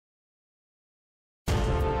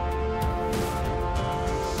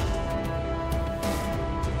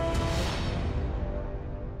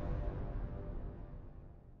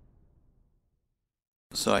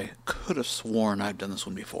So I could have sworn I've done this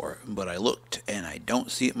one before, but I looked and I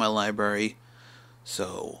don't see it in my library.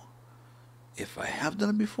 So if I have done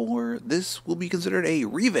it before, this will be considered a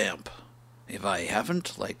revamp. If I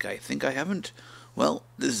haven't, like I think I haven't, well,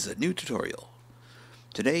 this is a new tutorial.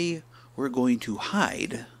 Today we're going to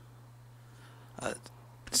hide a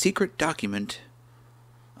secret document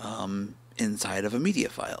inside of a media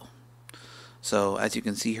file. So as you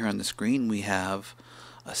can see here on the screen, we have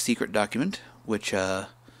a secret document which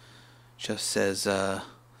just says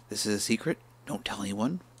this is a secret, don't tell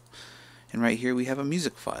anyone. And right here we have a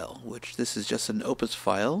music file, which this is just an Opus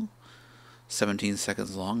file, 17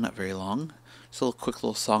 seconds long, not very long. Just a little quick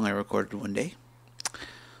little song I recorded one day.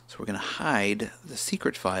 So we're going to hide the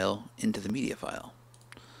secret file into the media file.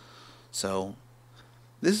 So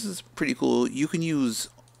this is pretty cool. You can use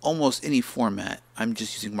almost any format. I'm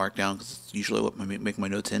just using Markdown because it's usually what I make my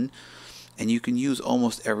notes in. And you can use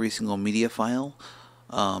almost every single media file.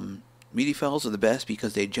 Media files are the best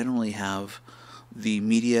because they generally have the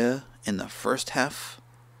media in the first chunk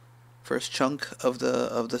of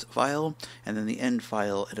the file, and then the end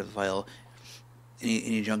file of the file.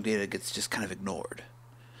 Any junk data gets just kind of ignored.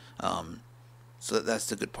 So that's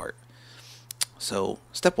the good part. So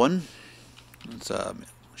step one, let's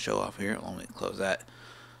show off here. Let me close that.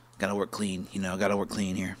 Gotta work clean, gotta work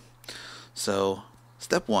clean here. So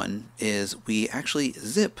step one is we actually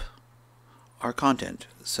zip our content.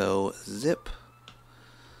 So zip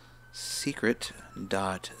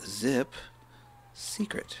secret.zip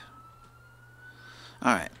secret.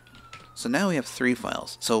 Alright, so now we have 3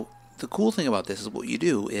 files. So the cool thing about this is what you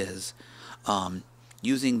do is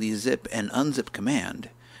using the zip and unzip command,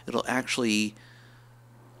 it'll actually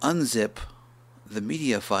unzip the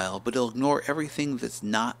media file, but it'll ignore everything that's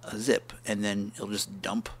not a zip, and then it'll just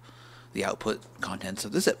dump the output contents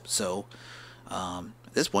of the zip. So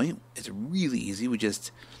at this point, it's really easy. We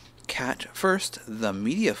just cat first the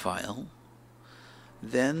media file,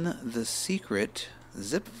 then the secret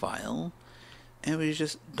zip file, and we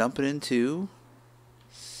just dump it into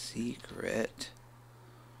secret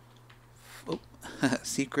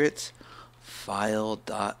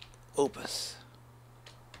file.opus.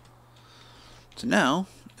 So now,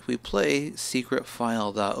 if we play secret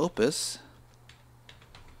file.opus,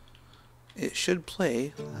 it should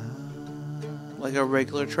play like a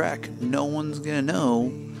regular track. No one's gonna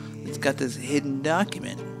know it's got this hidden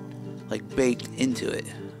document like baked into it.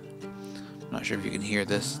 I'm not sure if you can hear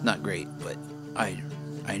this. Not great, but I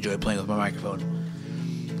enjoy playing with my microphone.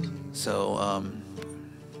 So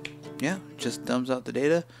yeah, just dumps out the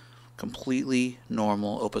data. Completely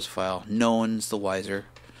normal Opus file. No one's the wiser.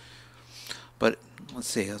 But let's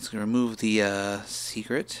see. Let's remove the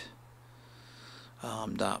secret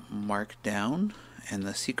 .markdown and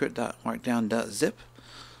the secret.markdown.zip.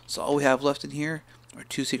 So all we have left in here are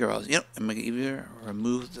 2 secret files. Yep, I'm going to even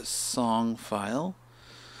remove the song file.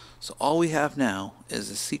 So all we have now is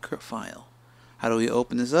a secret file. How do we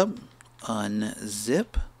open this up?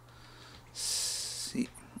 Unzip.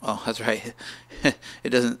 Oh, that's right. It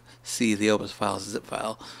doesn't see the Opus file as a zip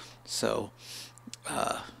file. So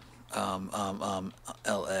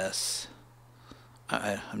ls.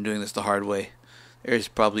 I'm doing this the hard way. There's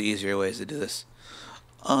probably easier ways to do this.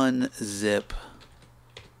 Unzip.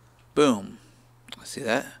 Boom. See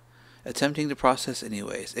that? Attempting to process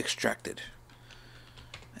anyways. Extracted.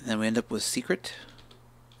 And then we end up with secret.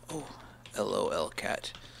 Oh, LOL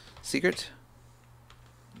cat. Secret.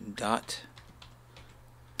 Dot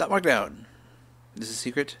markdown. This is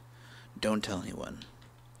secret. Don't tell anyone.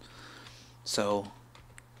 So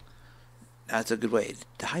that's a good way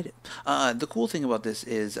to hide it. The cool thing about this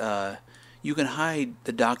is you can hide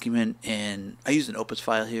the document in, I use an Opus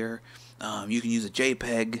file here. You can use a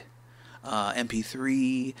JPEG,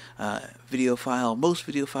 Mp3, video file. Most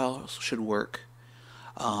video files should work.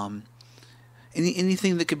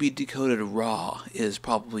 Anything that could be decoded raw is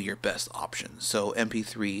probably your best option. So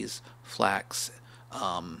Mp3s, FLACs,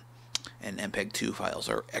 and MPEG-2 files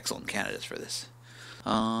are excellent candidates for this.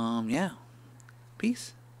 Yeah.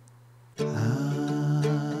 Peace.